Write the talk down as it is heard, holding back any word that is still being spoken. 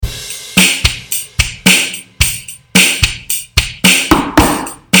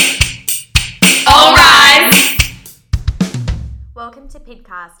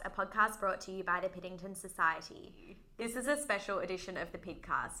Pidcast, a podcast brought to you by the Piddington Society. This is a special edition of the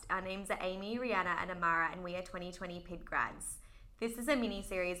Pidcast. Our names are Amy, Rhianna and Amara, and we are 2020 Pid grads. This is a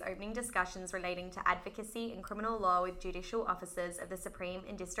mini-series opening discussions relating to advocacy and criminal law with judicial officers of the Supreme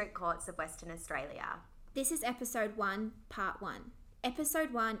and District Courts of Western Australia. This is Episode 1, Part 1.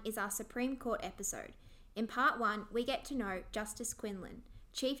 Episode 1 is our Supreme Court episode. In Part 1, we get to know Justice Quinlan,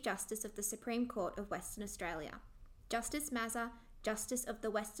 Chief Justice of the Supreme Court of Western Australia, Justice Mazza, Justice of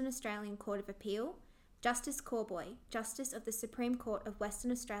the Western Australian Court of Appeal, Justice Corboy, Justice of the Supreme Court of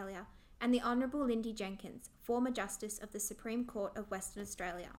Western Australia, and the Honourable Lindy Jenkins, former Justice of the Supreme Court of Western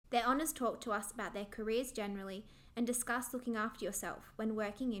Australia. Their honours talk to us about their careers generally and discuss looking after yourself when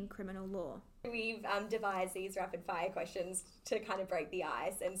working in criminal law. We've devised these rapid fire questions to kind of break the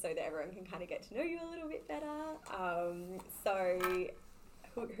ice and so that everyone can kind of get to know you a little bit better.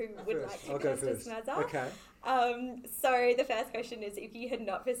 Who would like to go first? Mazza? Okay. So the first question is, if you had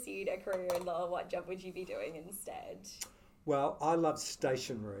not pursued a career in law, what job would you be doing instead? Well, I love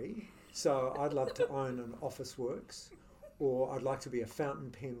stationery, so I'd love to own an office works, or I'd like to be a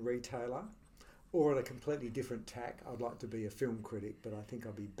fountain pen retailer, or on a completely different tack, I'd like to be a film critic, but I think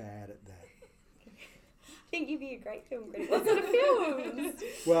I'll be bad at that. I think you'd be a great film critic. What sort of films?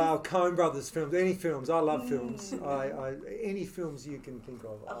 Well, Coen Brothers films, any films. I love films. Any films you can think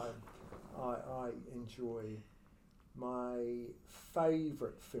of, I enjoy. My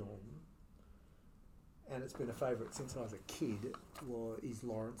favourite film, and it's been a favourite since I was a kid, is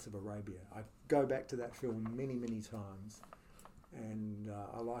Lawrence of Arabia. I go back to that film many, many times, and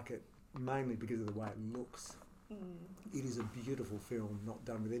I like it mainly because of the way it looks. It is a beautiful film, not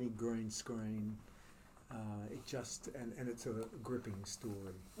done with any green screen. And it's a gripping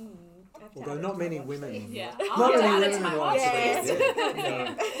story. Although not many women. Yeah. Not many women like it. Yeah.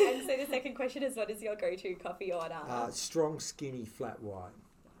 And so the second question is, what is your go-to coffee order? Strong, skinny, flat white.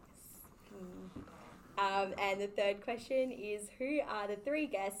 And the third question is, who are the three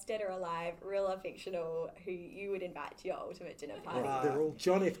guests, dead or alive, real or fictional, who you would invite to your ultimate dinner party? They're all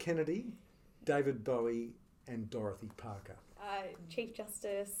John F. Kennedy, David Bowie, and Dorothy Parker. Chief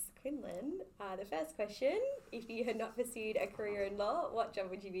Justice Quinlan, the first question, if you had not pursued a career in law, what job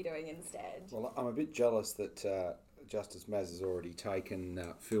would you be doing instead? Well, I'm a bit jealous that Justice Mazza's already taken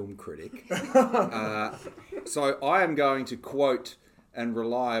film critic. So I am going to quote and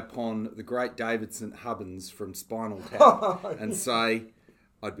rely upon the great David St. Hubbins from Spinal Tap and say,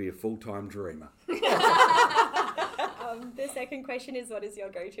 I'd be a full-time dreamer. The second question is, what is your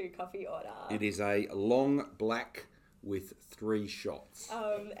go-to coffee order? It is a long black with 3 shots.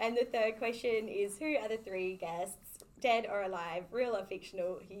 And the third question is, who are the three guests, dead or alive, real or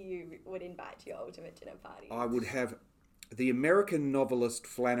fictional, who you would invite to your ultimate dinner party? I would have the American novelist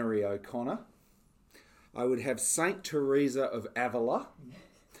Flannery O'Connor. I would have Saint Teresa of Avila.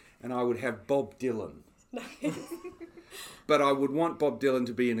 And I would have Bob Dylan. But I would want Bob Dylan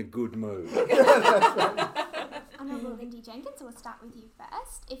to be in a good mood. Honourable Lindy Jenkins, we'll start with you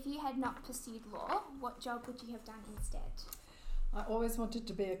first. If you had not pursued law, what job would you have done instead? I always wanted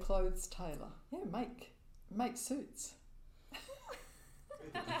to be a clothes tailor. Yeah, make suits.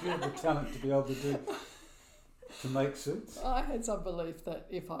 Did you have the talent to be able to make suits? I had some belief that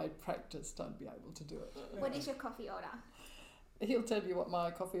if I practiced, I'd be able to do it. What is your coffee order? He'll tell you what my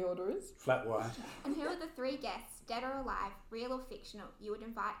coffee order is. Flat white. And who are the three guests, dead or alive, real or fictional, you would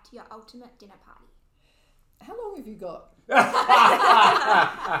invite to your ultimate dinner party? How long have you got?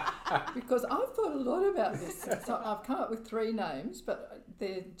 Because I've thought a lot about this. So I've come up with 3 names, but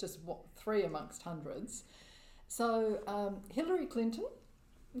they're just 3 amongst hundreds. So Hillary Clinton,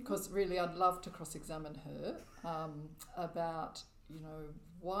 because really I'd love to cross-examine her about,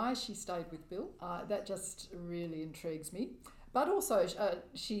 why she stayed with Bill. That just really intrigues me. But also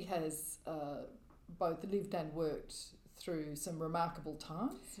she has both lived and worked through some remarkable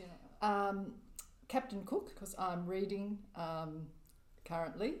times. Captain Cook, because I'm reading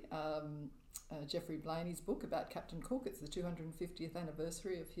currently Geoffrey Blaney's book about Captain Cook. It's the 250th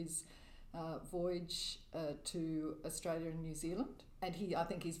anniversary of his voyage to Australia and New Zealand. And I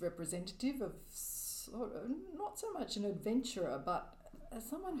think he's representative of sort of, not so much an adventurer, but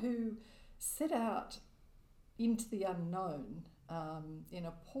someone who set out into the unknown in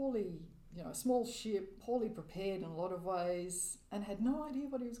a a small ship, poorly prepared in a lot of ways, and had no idea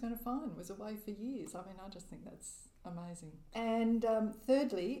what he was going to find, was away for years. I mean, I just think that's amazing. And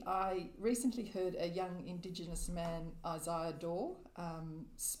thirdly, I recently heard a young Indigenous man, Isaiah Daw,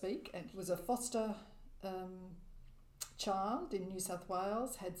 speak, and was a foster child in New South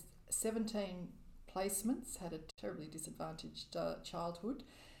Wales, had 17 placements, had a terribly disadvantaged childhood,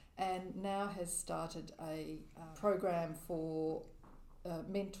 and now has started a program for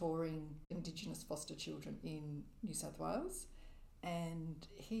mentoring Indigenous foster children in New South Wales, and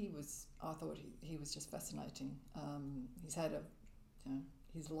I thought he was just fascinating. He's had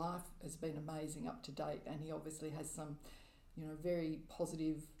his life has been amazing up to date, and he obviously has some, very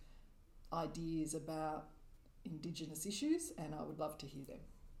positive ideas about Indigenous issues, and I would love to hear them.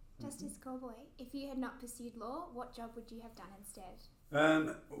 Justice Corboy, if you had not pursued law, what job would you have done instead?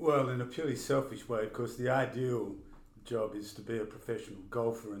 Well, in a purely selfish way, of course, the ideal job is to be a professional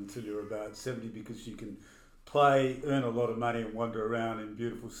golfer until you're about 70, because you can play, earn a lot of money and wander around in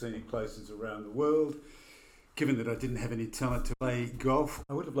beautiful scenic places around the world. Given that I didn't have any talent to play golf,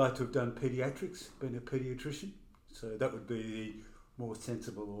 I would have liked to have done paediatrics, been a paediatrician. So that would be the more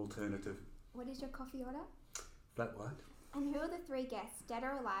sensible alternative. What is your coffee order? Flat white. And who are the 3 guests, dead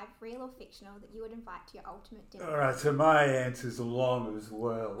or alive, real or fictional, that you would invite to your ultimate dinner? All right, so my answer's long as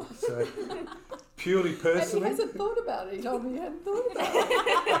well. So purely personally... And he hasn't thought about it. He told me he hadn't thought about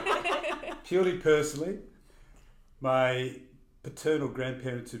it. Purely personally, my paternal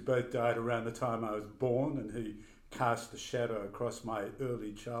grandparents who both died around the time I was born and who cast a shadow across my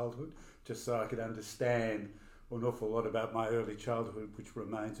early childhood, just so I could understand an awful lot about my early childhood, which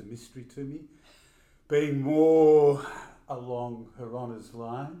remains a mystery to me. Being more along Her Honour's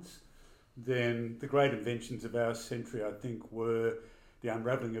lines, then the great inventions of our century, I think, were the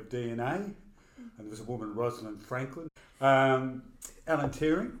unravelling of DNA, and there was a woman, Rosalind Franklin, Alan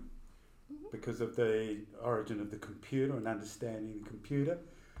Turing, because of the origin of the computer and understanding the computer,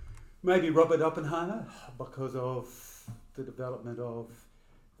 maybe Robert Oppenheimer, because of the development of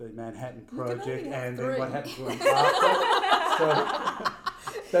the Manhattan Project and then what happened to him after.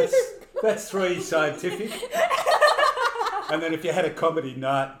 So that's 3 scientific. And then if you had a comedy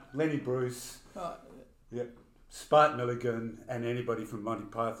night, Lenny Bruce, Spike Milligan, and anybody from Monty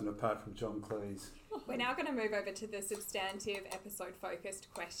Python apart from John Cleese. We're now going to move over to the substantive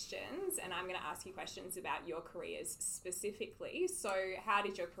episode-focused questions, and I'm going to ask you questions about your careers specifically. So how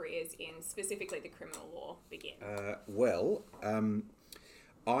did your careers in specifically the criminal law begin?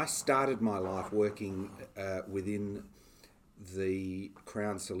 I started my life working within the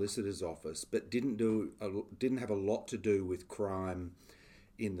Crown Solicitor's Office, but didn't have a lot to do with crime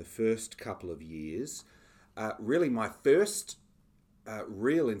in the first couple of years. Really, my first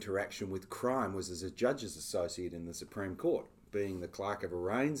real interaction with crime was as a judge's associate in the Supreme Court, being the clerk of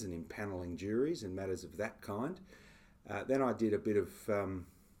arraigns and impanelling juries and matters of that kind. Then I did a bit of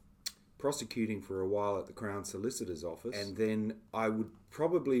prosecuting for a while at the Crown Solicitor's Office, and then I would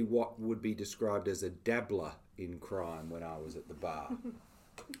probably what would be described as a dabbler in crime when I was at the bar.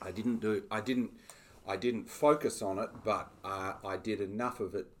 I didn't focus on it, but I did enough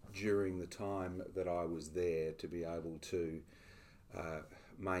of it during the time that I was there to be able to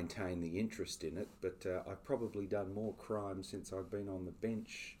maintain the interest in it. But I've probably done more crime since I've been on the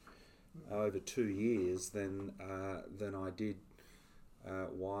bench over 2 years than I did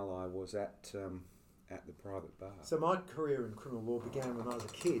while I was at the private bar. So my career in criminal law began when I was a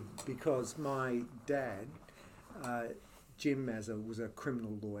kid, because my dad, Jim Mazza, was a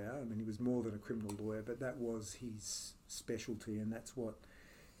criminal lawyer. I mean, he was more than a criminal lawyer, but that was his specialty, and that's what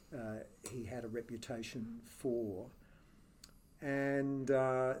he had a reputation for. And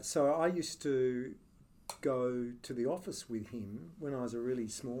so I used to go to the office with him when I was a really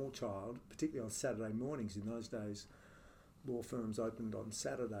small child, particularly on Saturday mornings. In those days, law firms opened on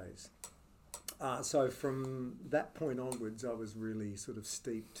Saturdays. So from that point onwards, I was really sort of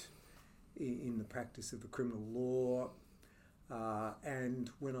steeped in the practice of the criminal law. And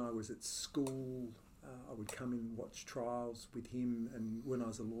when I was at school, I would come and watch trials with him. And when I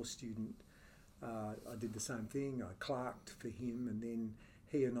was a law student, I did the same thing. I clerked for him, and then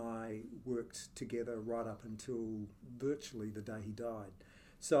he and I worked together right up until virtually the day he died.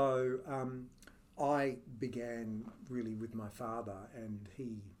 So I began really with my father, and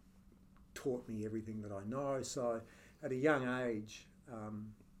he taught me everything that I know. So at a young age,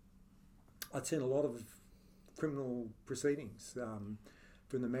 I'd seen a lot of criminal proceedings from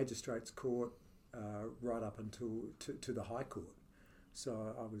the magistrates' court right up until to the High Court.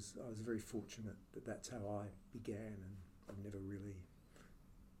 So I was very fortunate that that's how I began, and I've never really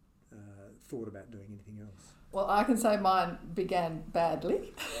thought about doing anything else. Well, I can say mine began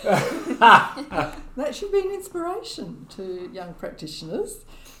badly. That should be an inspiration to young practitioners.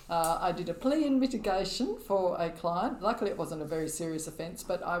 I did a plea in mitigation for a client. Luckily, it wasn't a very serious offence,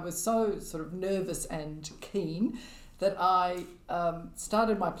 but I was so sort of nervous and keen that I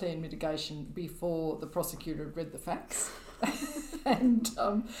started my plea in mitigation before the prosecutor had read the facts. And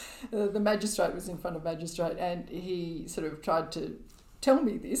the magistrate was in front of magistrate, and he sort of tried to tell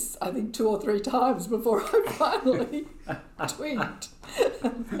me this, I think 2 or 3 times before I finally twigged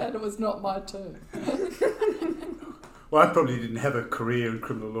that it was not my turn. Well, I probably didn't have a career in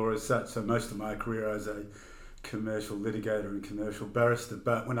criminal law as such, so most of my career I was a commercial litigator and commercial barrister.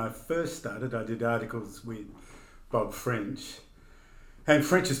 But when I first started, I did articles with Bob French. And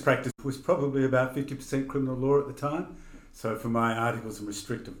French's practice was probably about 50% criminal law at the time. So for my articles and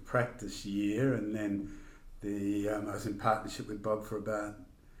restrictive practice year, and then I was in partnership with Bob for about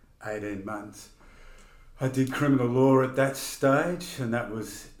 18 months. I did criminal law at that stage, and that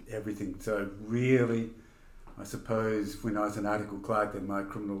was everything. So really, I suppose when I was an article clerk, then my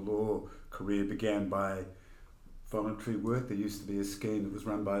criminal law career began by voluntary work. There used to be a scheme that was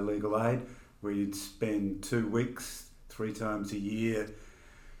run by Legal Aid where you'd spend 2 weeks, 3 times a year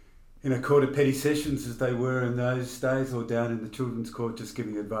in a court of petty sessions as they were in those days, or down in the children's court just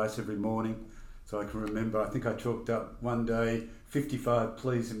giving advice every morning. So I can remember, I think I chalked up one day 55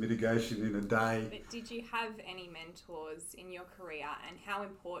 pleas and mitigation in a day. But did you have any mentors in your career, and how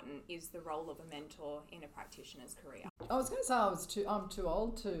important is the role of a mentor in a practitioner's career? I was going to say I'm too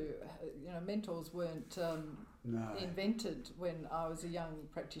old to, mentors weren't invented when I was a young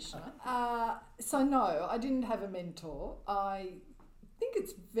practitioner. So no, I didn't have a mentor. I think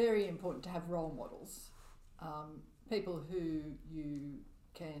it's very important to have role models, people who you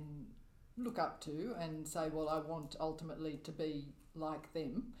can look up to and say, well, I want ultimately to be like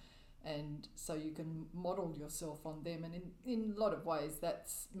them, and so you can model yourself on them. And in a lot of ways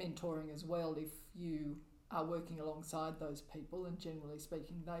that's mentoring as well. If you are working alongside those people, and generally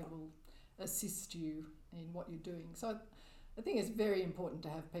speaking they will assist you in what you're doing. So I think it's very important to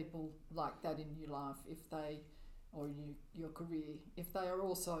have people like that in your life, if they, or in your career, if they are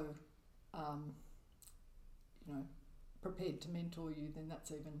also prepared to mentor you, then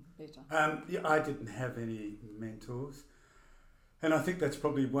that's even better. I didn't have any mentors, and I think that's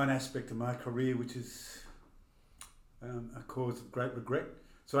probably one aspect of my career which is a cause of great regret.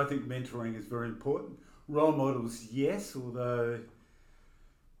 So I think mentoring is very important. Role models, yes, although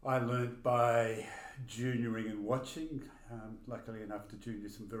I learnt by junioring and watching. Luckily enough to junior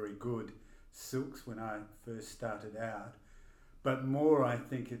some very good silks when I first started out. But more, I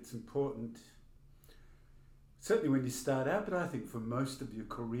think it's important, certainly when you start out, but I think for most of your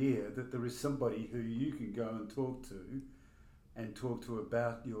career, that there is somebody who you can go and talk to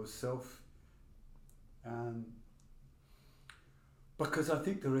about yourself. Because I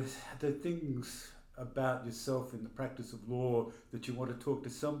think there are things about yourself in the practice of law that you want to talk to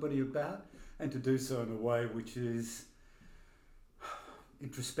somebody about, and to do so in a way which is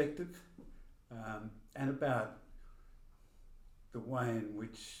introspective, and about the way in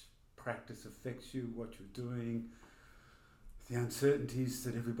which practice affects you, what you're doing, the uncertainties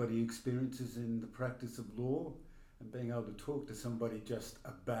that everybody experiences in the practice of law, and being able to talk to somebody just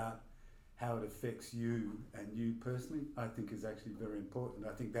about how it affects you and you personally, I think is actually very important.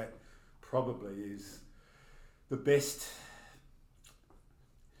 I think that probably is the best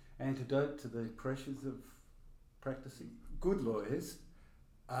antidote to the pressures of practicing. Good lawyers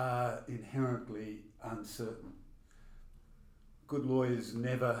are inherently uncertain. Good lawyers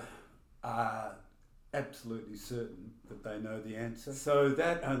never are absolutely certain that they know the answer. So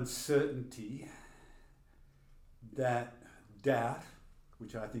that uncertainty, that doubt,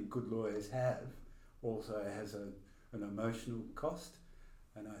 which I think good lawyers have, also has an emotional cost.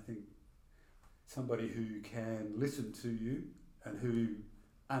 And I think somebody who can listen to you and who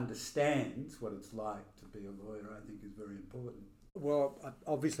understands what it's like to be a lawyer, I think is very important. Well,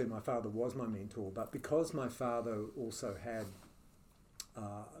 obviously my father was my mentor, but because my father also had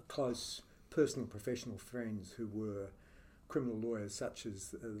close personal professional friends who were criminal lawyers, such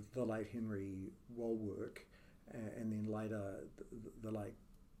as the late Henry Walwork, and then later the late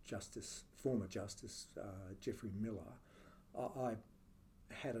former Justice Geoffrey Miller, I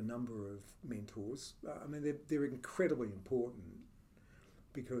had a number of mentors. I mean, they're incredibly important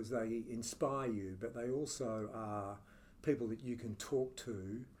because they inspire you, but they also are people that you can talk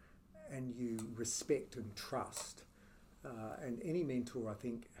to and you respect and trust. And any mentor, I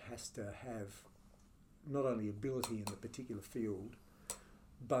think, has to have not only ability in the particular field,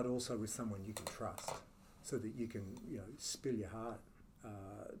 but also with someone you can trust, so that you can, spill your heart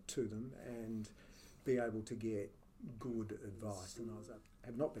to them and be able to get good advice. And I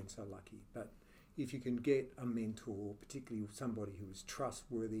have not been so lucky, but if you can get a mentor, particularly somebody who is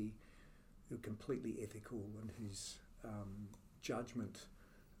trustworthy, who completely ethical, and whose judgment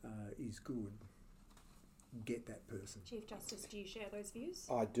is good, get that person. Chief Justice, do you share those views?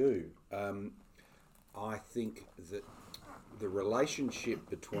 I do. I think that the relationship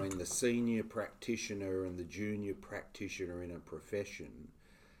between the senior practitioner and the junior practitioner in a profession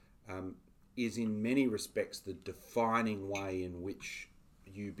is in many respects the defining way in which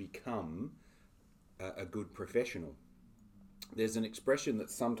you become a good professional. There's an expression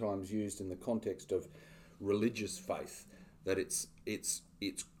that's sometimes used in the context of religious faith, that it's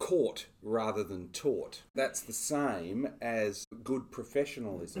caught rather than taught. That's the same as good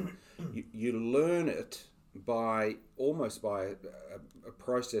professionalism. You learn it by a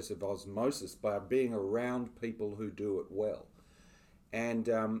process of osmosis, by being around people who do it well. And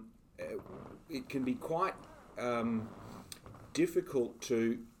it can be quite difficult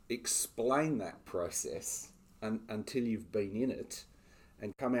to explain that process until you've been in it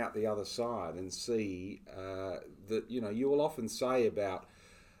and come out the other side and see that, you will often say about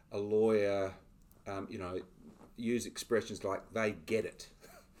a lawyer, use expressions like they get it,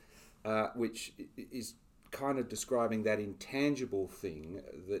 which is kind of describing that intangible thing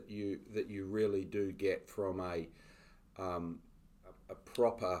that you really do get from a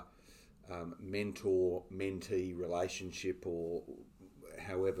proper mentor-mentee relationship, or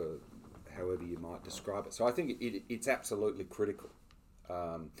however you might describe it. So I think it's absolutely critical.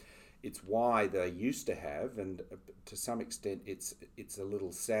 It's why they used to have, and to some extent it's a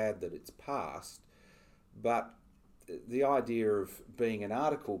little sad that it's past, but the idea of being an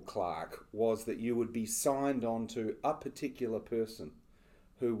article clerk was that you would be signed on to a particular person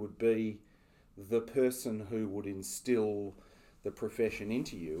who would be the person who would instill the profession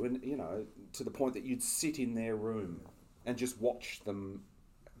into you, and to the point that you'd sit in their room and just watch them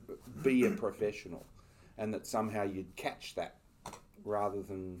be a professional, and that somehow you'd catch that rather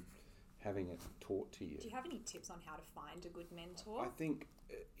than having it taught to you. Do you have any tips on how to find a good mentor? I think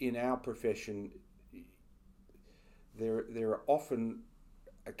in our profession there are often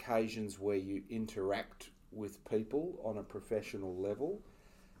occasions where you interact with people on a professional level.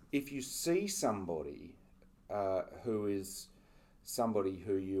 If you see somebody who is somebody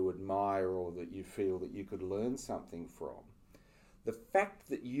who you admire or that you feel that you could learn something from, the fact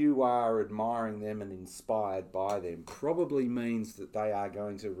that you are admiring them and inspired by them probably means that they are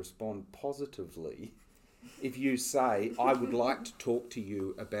going to respond positively if you say, I would like to talk to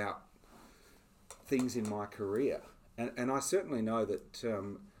you about things in my career. And I certainly know that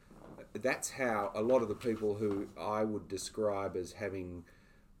that's how a lot of the people who I would describe as having,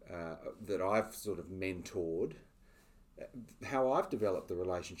 that I've sort of mentored, how I've developed the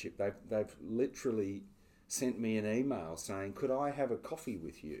relationship. They've literally sent me an email saying, could I have a coffee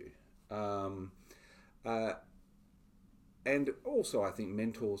with you? And also I think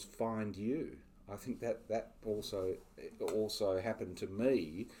mentors find you. I think that also happened to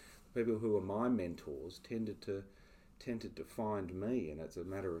me. People who are my mentors tended to find me, and it's a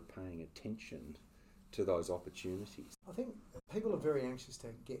matter of paying attention to those opportunities. I think people are very anxious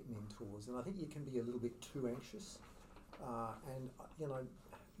to get mentors, and I think you can be a little bit too anxious. And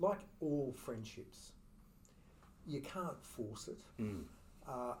like all friendships, you can't force it.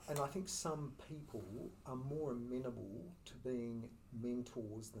 And I think some people are more amenable to being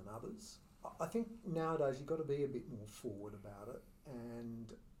mentors than others. I think nowadays you've got to be a bit more forward about it,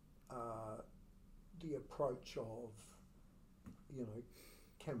 and the approach of,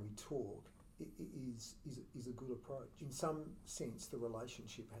 can we talk, is a good approach. In some sense, the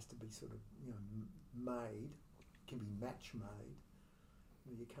relationship has to be sort of, made, can be match made.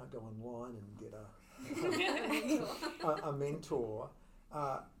 You can't go online and get a mentor.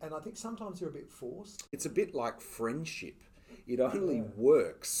 And I think sometimes they're a bit forced. It's a bit like friendship. It only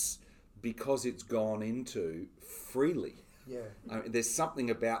works because it's gone into freely. Yeah. There's something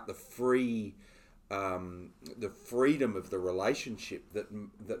about the freedom of the relationship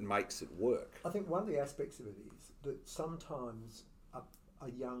that makes it work. I think one of the aspects of it is that sometimes a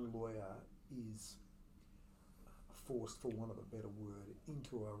young lawyer is forced, for want of a better word,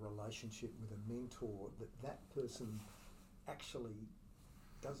 into a relationship with a mentor that person actually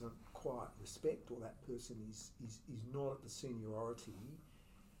doesn't quite respect, or that person is not at the seniority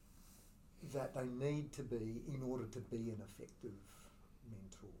that they need to be in order to be an effective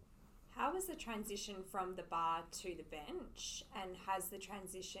mentor. How was the transition from the bar to the bench, and has the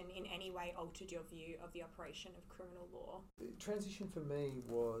transition in any way altered your view of the operation of criminal law? The transition for me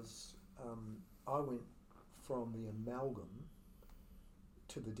was, I went from the amalgam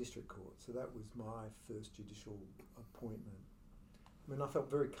to the district court, so that was my first judicial appointment. I mean, I felt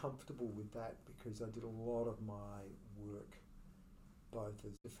very comfortable with that because I did a lot of my work both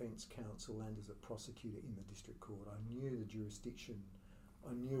as defence counsel and as a prosecutor in the district court. I knew the jurisdiction,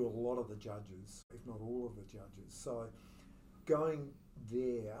 I knew a lot of the judges, if not all of the judges. So going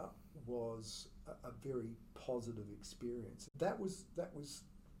there, was a very positive experience. That was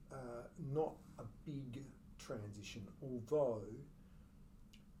not a big transition, although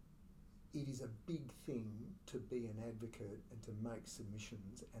it is a big thing to be an advocate and to make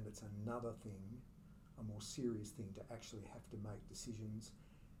submissions, and it's another thing, a more serious thing, to actually have to make decisions,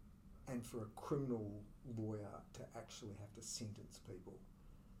 and for a criminal lawyer to actually have to sentence people.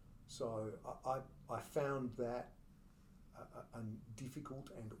 So I found that a difficult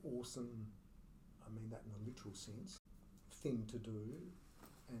and awesome, I mean that in a literal sense, thing to do,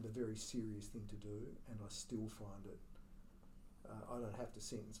 and a very serious thing to do, and I still find it. I don't have to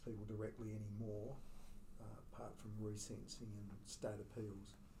sentence people directly anymore, apart from resentencing and state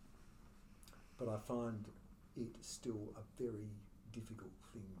appeals. But I find it still a very difficult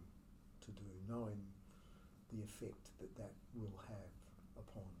thing to do, knowing the effect that will have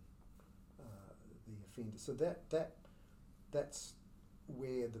upon the offender. So that's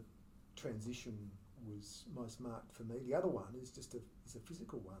where the transition was most marked for me. The other one is just is a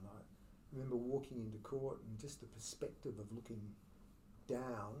physical one. I remember walking into court and just the perspective of looking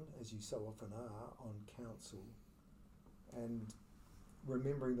down, as you so often are, on counsel, and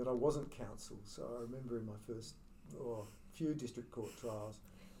remembering that I wasn't counsel. So I remember in my first few district court trials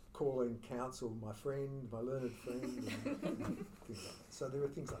calling counsel my friend, my learned friend, and things like that. So there were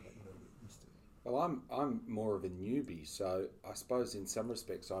things like that you know, used to. Well, I'm more of a newbie, so I suppose in some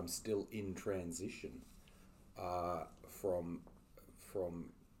respects I'm still in transition from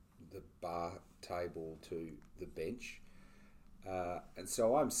the bar table to the bench, and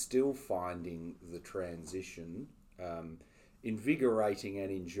so I'm still finding the transition invigorating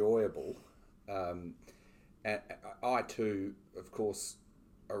and enjoyable. And I too, of course,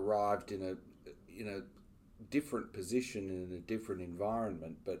 arrived in a different position in a different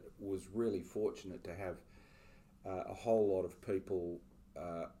environment, but was really fortunate to have a whole lot of people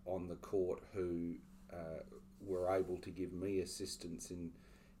on the court who were able to give me assistance in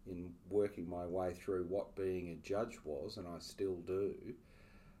working my way through what being a judge was, and I still do.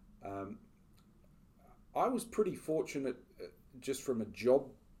 I was pretty fortunate just from a job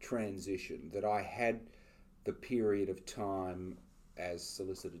transition that I had the period of time as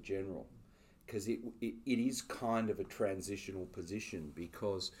Solicitor General, because it is kind of a transitional position,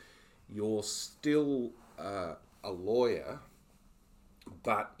 because you're still a lawyer,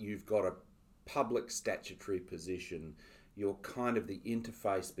 but you've got a public statutory position. You're kind of the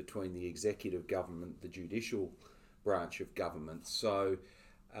interface between the executive government, the judicial branch of government. So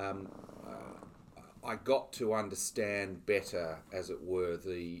I got to understand better, as it were,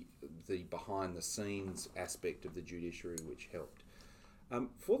 the behind-the-scenes aspect of the judiciary, which helped.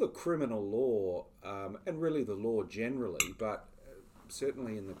 For the criminal law, and really the law generally, but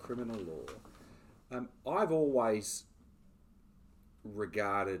certainly in the criminal law, I've always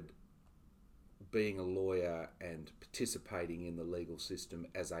regarded being a lawyer and participating in the legal system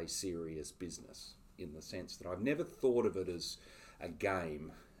as a serious business, in the sense that I've never thought of it as a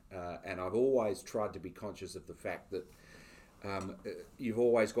game, and I've always tried to be conscious of the fact that you've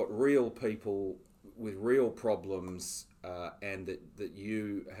always got real people with real problems, and that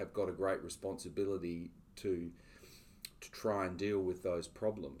you have got a great responsibility to try and deal with those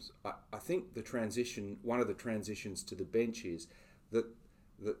problems. I think one of the transitions to the bench is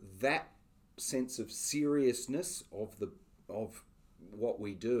that sense of seriousness of what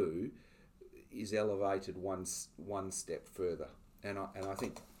we do is elevated one step further, and I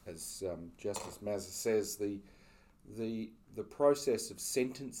think, as Justice Mazza says, the process of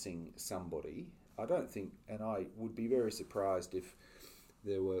sentencing somebody, I don't think, and I would be very surprised if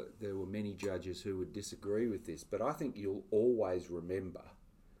there were many judges who would disagree with this, but I think you'll always remember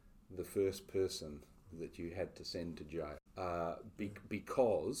the first person that you had to send to jail,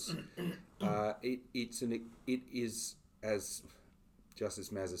 because it is, as Justice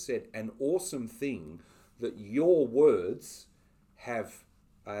Mazza said, an awesome thing that your words have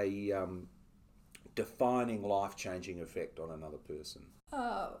a defining, life-changing effect on another person.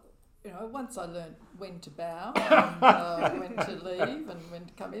 Once I learned when to bow and when to leave and when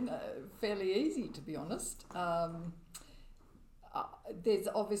to come in, fairly easy, to be honest. There's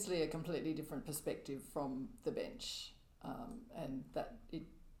obviously a completely different perspective from the bench, and that I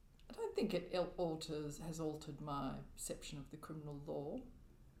don't think it has altered my perception of the criminal law.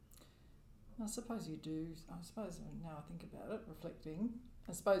 I suppose you do. I suppose now I think about it, reflecting,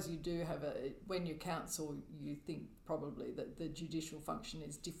 I suppose you do have when you counsel, you think probably that the judicial function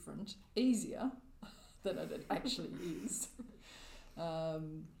is different, easier than it actually is.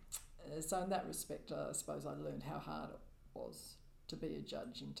 So in that respect, I suppose I learned how hard it was to be a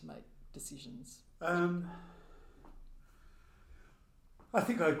judge and to make decisions. I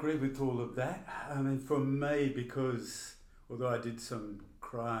think I agree with all of that. I mean, for me, because although I did some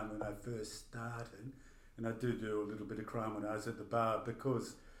crime when I first started, and I do a little bit of crime when I was at the bar,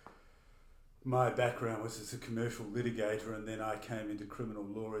 because my background was as a commercial litigator and then I came into criminal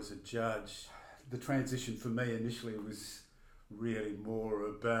law as a judge. The transition for me initially was really more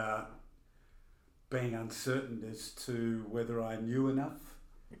about being uncertain as to whether I knew enough.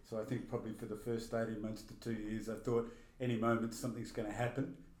 So I think probably for the first 18 months to 2 years, I thought any moment something's going to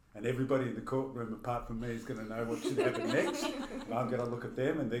happen and everybody in the courtroom apart from me is going to know what should happen next. And I'm going to look at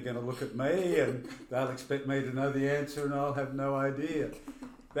them and they're going to look at me and they'll expect me to know the answer and I'll have no idea.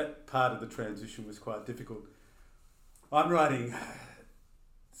 That part of the transition was quite difficult. I'm writing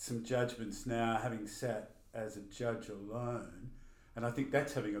some judgments now, having sat as a judge alone, and I think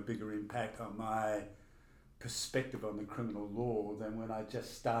that's having a bigger impact on my perspective on the criminal law than when I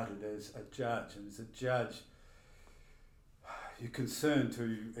just started as a judge. And as a judge, you're concerned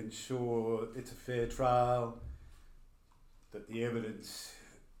to ensure it's a fair trial, that the evidence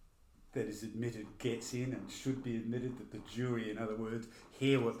that is admitted gets in and should be admitted, that the jury, in other words,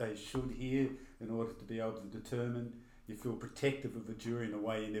 hear what they should hear in order to be able to determine. You feel protective of the jury in a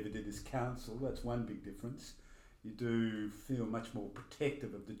way you never did as counsel. That's one big difference. You do feel much more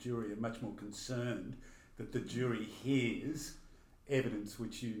protective of the jury and much more concerned that the jury hears evidence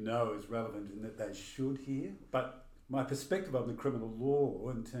which you know is relevant and that they should hear. But my perspective on the criminal law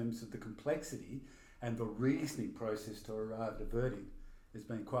in terms of the complexity and the reasoning process to arrive at a verdict has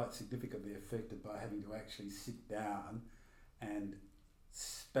been quite significantly affected by having to actually sit down and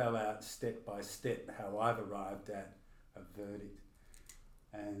spell out step by step how I've arrived at a verdict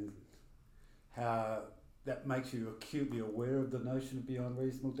and how that makes you acutely aware of the notion of beyond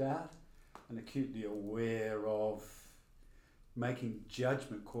reasonable doubt and acutely aware of making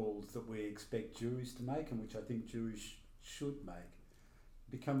judgment calls that we expect juries to make and which I think juries should make.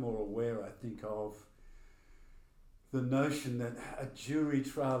 Become more aware, I think, of the notion that a jury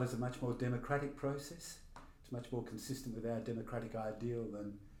trial is a much more democratic process. It's much more consistent with our democratic ideal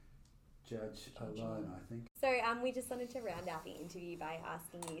than judge alone, I think. So we just wanted to round out the interview by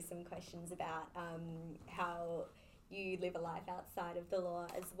asking you some questions about how you live a life outside of the law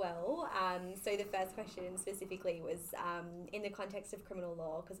as well. So the first question specifically was in the context of criminal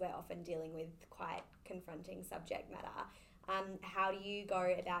law, because we're often dealing with quite confronting subject matter. How do you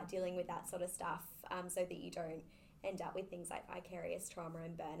go about dealing with that sort of stuff so that you don't end up with things like vicarious trauma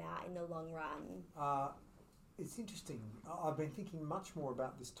and burnout in the long run? It's interesting. I've been thinking much more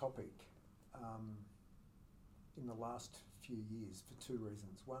about this topic in the last few years for two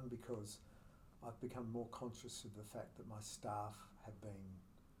reasons. One, because I've become more conscious of the fact that my staff have been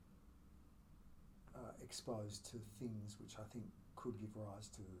exposed to things which I think could give rise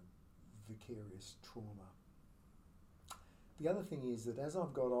to vicarious trauma. The other thing is that as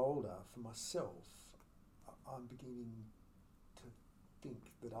I've got older, for myself, I'm beginning to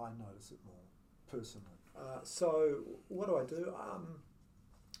think that I notice it more personally. So what do?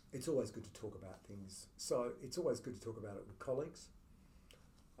 It's always good to talk about things. So it's always good to talk about it with colleagues.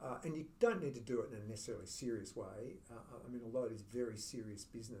 And you don't need to do it in a necessarily serious way. I mean, although it is very serious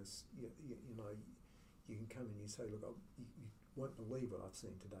business, you know, you can come in and you say, look, you won't believe what I've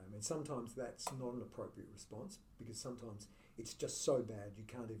seen today. I mean, sometimes that's not an appropriate response because sometimes it's just so bad you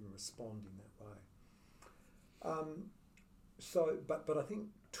can't even respond in that way. But I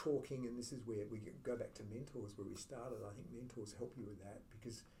think talking, and this is where we go back to mentors where we started, I think mentors help you with that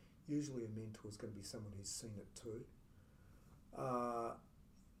because usually a mentor is going to be someone who's seen it too.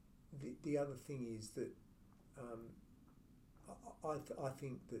 The other thing is that I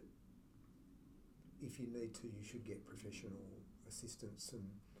think that if you need to, you should get professional assistance. And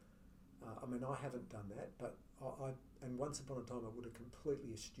I mean, I haven't done that, but and once upon a time I would have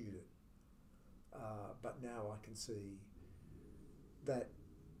completely eschewed it. But now I can see that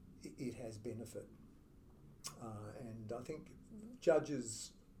it has benefit. And I think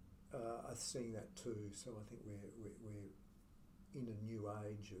judges are seeing that too. So I think we're in a new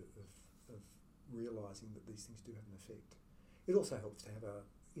age of realising that these things do have an effect. It also helps to have an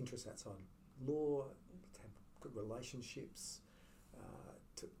interest outside law, to have good relationships,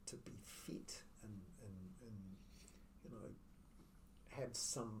 to be fit and you know, have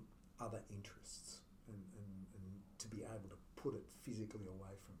some other interests and to be able to put it physically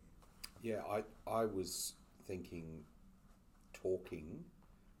away from you. Yeah, I was thinking talking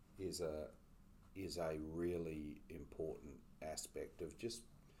is a really important aspect of just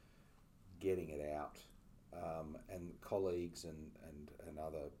getting it out, and colleagues and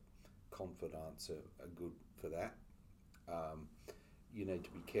other confidants are good for that. You need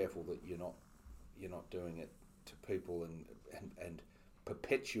to be careful that you're not doing it to people and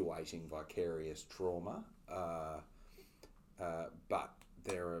perpetuating vicarious trauma, but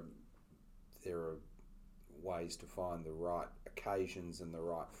there are ways to find the right occasions and the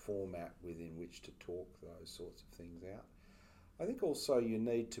right format within which to talk those sorts of things out. I think also you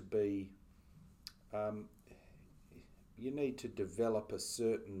need to be, you need to develop a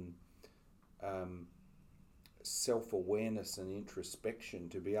certain self-awareness and introspection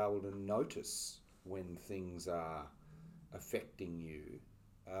to be able to notice when things are affecting you.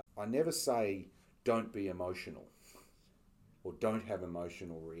 I never say don't be emotional or don't have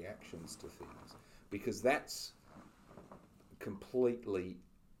emotional reactions to things, because that's completely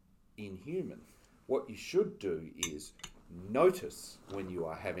inhuman. What you should do is notice when you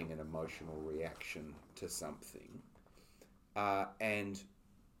are having an emotional reaction to something and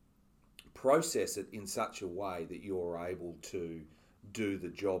process it in such a way that you're able to do the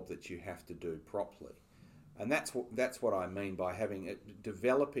job that you have to do properly. And that's what I mean by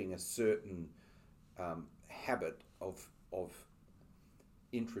developing a certain habit of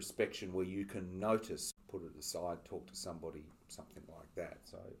introspection where you can notice, put it aside, talk to somebody, something like that.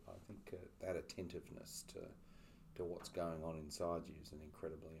 So I think that attentiveness to what's going on inside you is an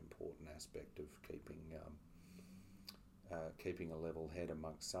incredibly important aspect of keeping a level head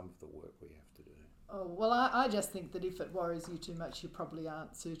amongst some of the work we have to do. Oh, well, I just think that if it worries you too much, you probably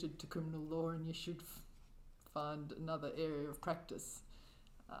aren't suited to criminal law and you should find another area of practice.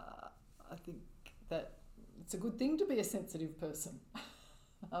 I think that it's a good thing to be a sensitive person.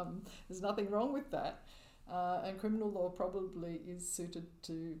 There's nothing wrong with that. And criminal law probably is suited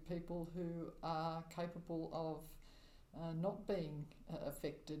to people who are capable of not being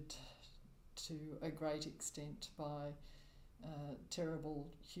affected to a great extent by terrible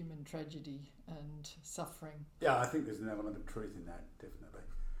human tragedy and suffering. Yeah, I think there's an element of truth in that, definitely.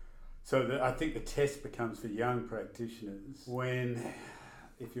 So I think the test becomes for young practitioners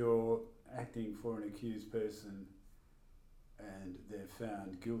if you're acting for an accused person and they're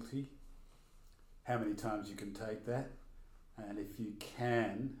found guilty, how many times you can take that. And if you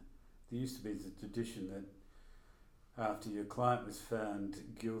can, there used to be the tradition that after your client was found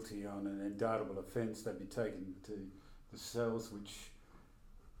guilty on an indictable offence, they'd be taken to the cells, which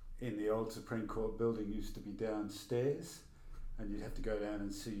in the old Supreme Court building used to be downstairs, and you'd have to go down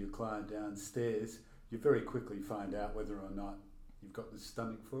and see your client downstairs. You very quickly find out whether or not you've got the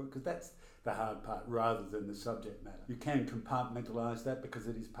stomach for it, because that's the hard part rather than the subject matter. You can compartmentalise that because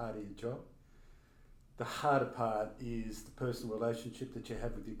it is part of your job. The harder part is the personal relationship that you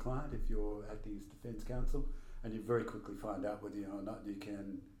have with your client if you're acting as defence counsel, and you very quickly find out whether or not you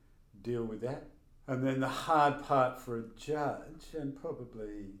can deal with that. And then the hard part for a judge, and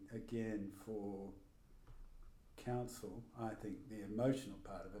probably again for counsel, I think the emotional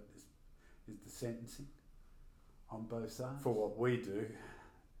part of it is the sentencing on both sides. For what we do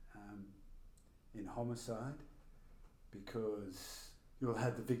in homicide, because you'll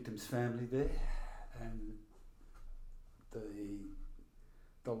have the victim's family there, and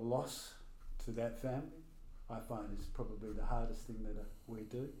the loss to that family, I find, is probably the hardest thing that we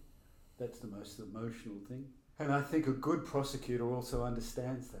do. That's the most emotional thing. And I think a good prosecutor also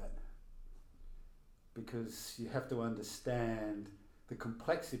understands that, because you have to understand the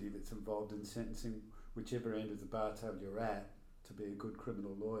complexity that's involved in sentencing, whichever end of the bar table you're at, to be a good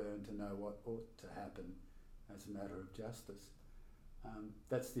criminal lawyer and to know what ought to happen as a matter of justice.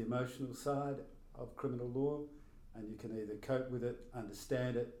 That's the emotional side of criminal law, and you can either cope with it,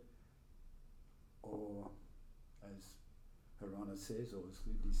 understand it, or, as Her Honour says, or as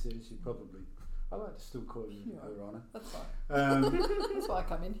Lindy says, you probably... I like to still call you Her Honour. That's fine. That's why I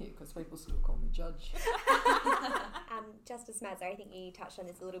come in here, because people still call me Judge. Justice Mazza, I think you touched on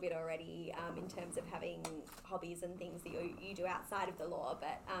this a little bit already in terms of having hobbies and things that you do outside of the law,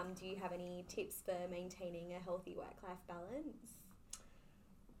 but do you have any tips for maintaining a healthy work-life balance?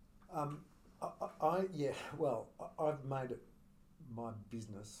 I've made it my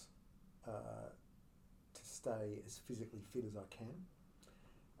business to stay as physically fit as I can.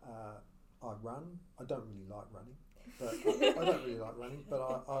 I run. I don't really like running, but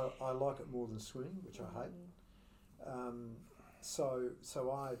I like it more than swimming, which I hate. So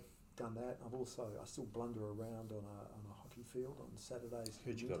I've done that. I still blunder around on a hockey field on Saturdays.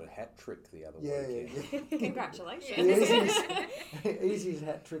 Heard you got a hat trick the other weekend. Yeah. Congratulations. The easiest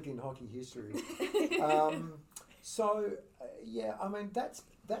hat trick in hockey history. I mean that's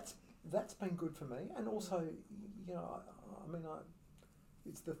been good for me, and also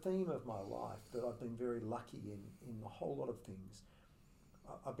it's the theme of my life that I've been very lucky in a whole lot of things.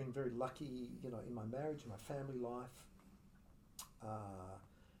 I've been very lucky, in my marriage, in my family life.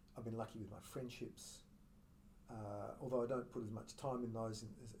 I've been lucky with my friendships. although I don't put as much time in those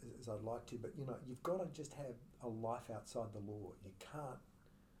as I'd like to. But you've got to just have a life outside the law.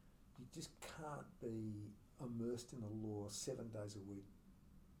 You just can't be immersed in the law 7 days a week,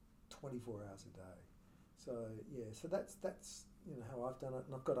 24 hours a day. So that's how I've done it,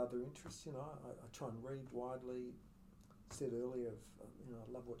 and I've got other interests. I try and read widely. Said earlier,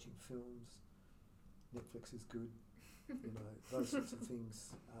 I love watching films. Netflix is good. Those sorts of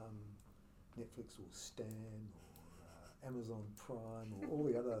things. Netflix or Stan or Amazon Prime or all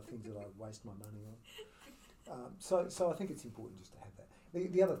the other things that I waste my money on. So I think it's important just to have that.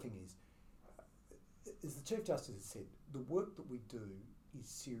 The other thing is, as the Chief Justice has said, the work that we do is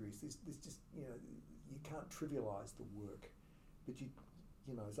serious. There's just you can't trivialise the work, but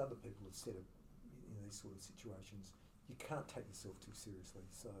as other people have said in these sort of situations, you can't take yourself too seriously.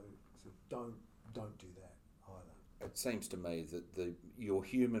 So don't do that either. It seems to me that your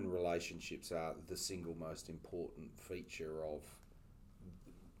human relationships are the single most important feature of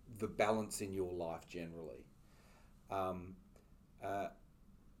the balance in your life generally.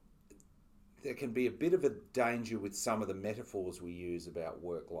 There can be a bit of a danger with some of the metaphors we use about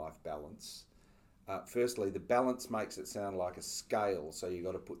work-life balance. Firstly, the balance makes it sound like a scale, so you've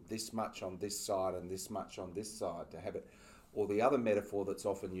got to put this much on this side and this much on this side to have it. Or the other metaphor that's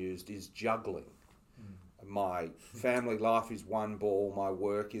often used is juggling. My family life is one ball, my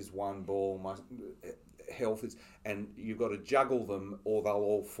work is one ball, my health is... And you've got to juggle them or they'll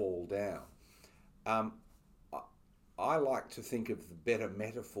all fall down. I like to think of the better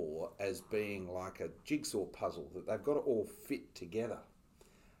metaphor as being like a jigsaw puzzle, that they've got to all fit together.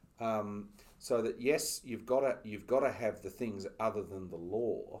 So that yes, you've got to have the things other than the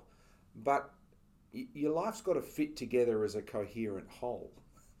law, but your life's got to fit together as a coherent whole.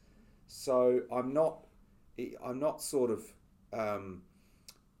 So I'm not sort of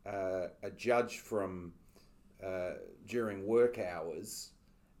a judge from during work hours,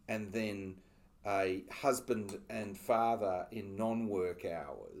 and then a husband and father in non-work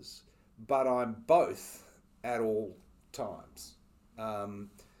hours, but I'm both at all times.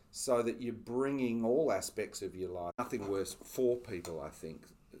 So that you're bringing all aspects of your life. Nothing worse for people, I think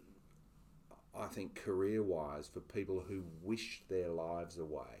career-wise, for people who wish their lives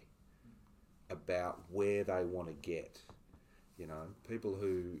away about where they want to get. People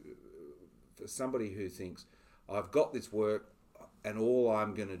who, for somebody who thinks, I've got this work and all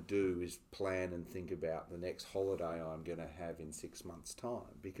I'm going to do is plan and think about the next holiday I'm going to have in 6 months'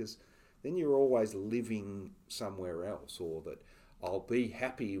 time, because then you're always living somewhere else, or that I'll be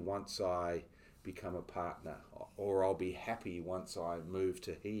happy once I become a partner, or I'll be happy once I move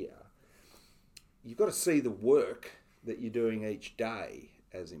to here. You've got to see the work that you're doing each day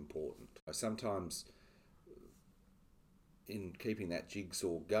as important. Sometimes in keeping that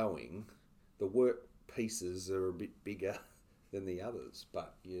jigsaw going, the work pieces are a bit bigger than the others,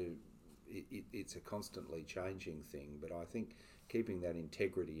 but it's a constantly changing thing. But I think keeping that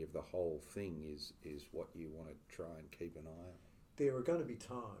integrity of the whole thing is what you want to try and keep an eye on. There are going to be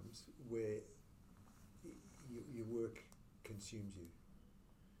times where your work consumes you.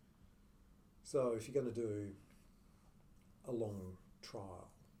 So if you're going to do a long trial,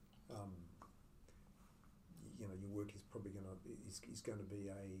 your work is probably going to be the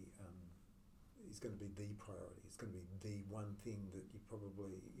priority. It's going to be the one thing that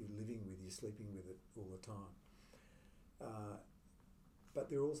you're living with, you're sleeping with it all the time. But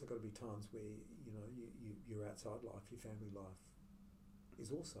there are also got to be times where your outside life, your family life, is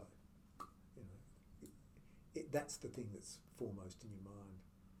also, that's the thing that's foremost in your mind,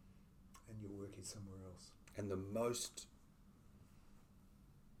 and your work is somewhere else. And the most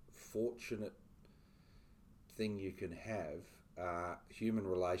fortunate thing you can have are human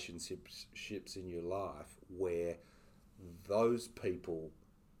relationships in your life where those people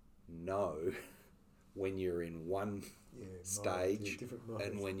know when you're in one stage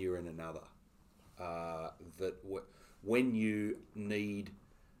and when you're in another. When you need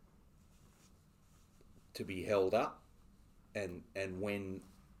to be held up and when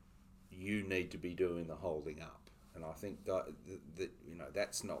you need to be doing the holding up. And I think that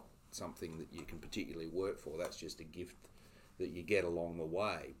that's not something that you can particularly work for. That's just a gift that you get along the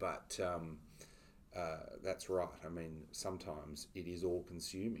way. But that's right. I mean, sometimes it is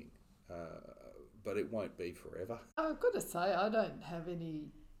all-consuming, but it won't be forever. I've got to say, I don't have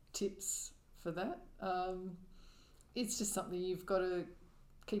any tips for that. It's just something you've got to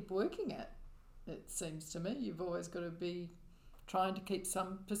keep working at, it seems to me. You've always got to be trying to keep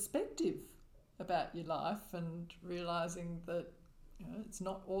some perspective about your life and realising that it's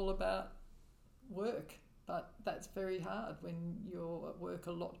not all about work, but that's very hard when you're at work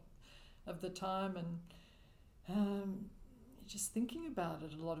a lot of the time, and you're just thinking about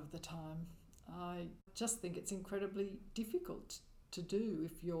it a lot of the time. I just think it's incredibly difficult to do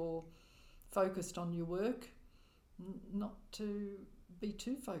if you're focused on your work, not to be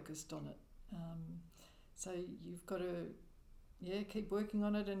too focused on it. So you've got to, keep working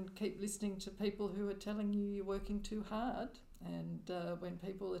on it and keep listening to people who are telling you you're working too hard. And when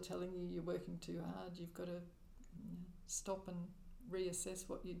people are telling you you're working too hard, you've got to stop and reassess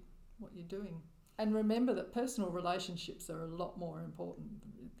what you're doing. And remember that personal relationships are a lot more important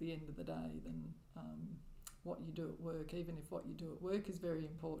at the end of the day than what you do at work. Even if what you do at work is very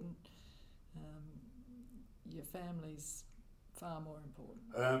important, your family's far more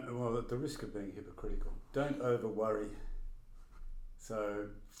important. Well, at the risk of being hypocritical, don't over worry. So,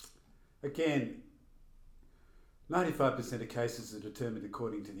 again, 95% of cases are determined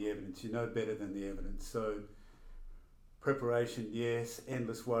according to the evidence. You know better than the evidence. So, preparation, yes.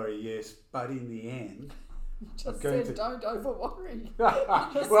 Endless worry, yes. But in the end, Don't over worry. well,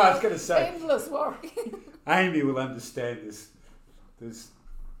 I was going to say, endless worry. Amy will understand this. There's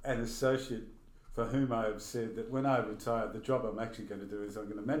an associate for whom I have said that when I retire, the job I'm actually going to do is I'm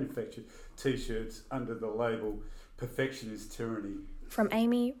going to manufacture T-shirts under the label "Perfection is Tyranny." From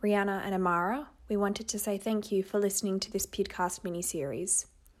Amy, Rhianna and Amara, we wanted to say thank you for listening to this podcast mini-series.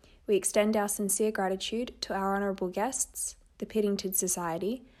 We extend our sincere gratitude to our honourable guests, the Piddington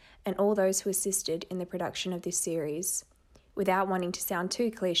Society, and all those who assisted in the production of this series. Without wanting to sound too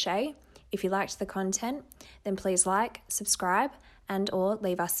cliche, if you liked the content, then please like, subscribe, and or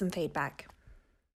leave us some feedback.